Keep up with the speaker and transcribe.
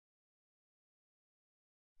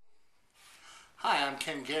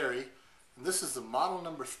Ken Gary, and this is the model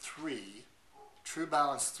number 3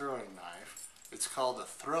 Tru-Balance throwing knife. It's called the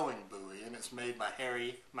Throwing Bowie, and it's made by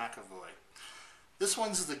McEvoy. This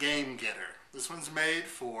one's the game getter. This one's made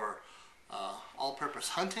for all-purpose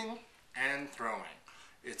hunting and throwing.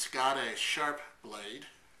 It's got a sharp blade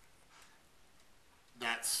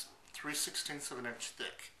that's 3/16 of an inch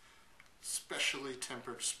thick, specially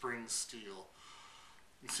tempered spring steel.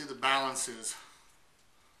 You can see the balance is,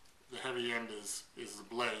 the heavy end is the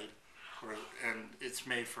blade, and it's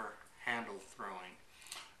made for handle throwing.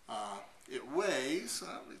 It weighs,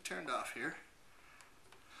 we turned off here,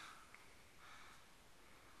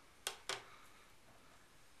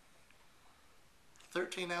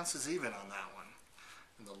 .13 ounces even on that one.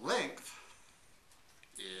 And the length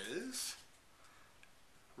is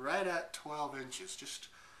right at 12 inches.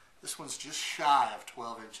 This one's just shy of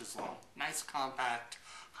 12 inches long. Nice compact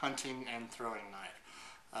hunting and throwing knife.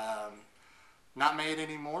 Not made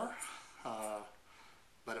anymore,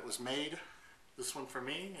 but it was made, this one for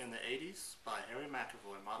me, in the 80s by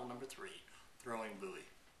McEvoy, model number 3, Throwing Bowie.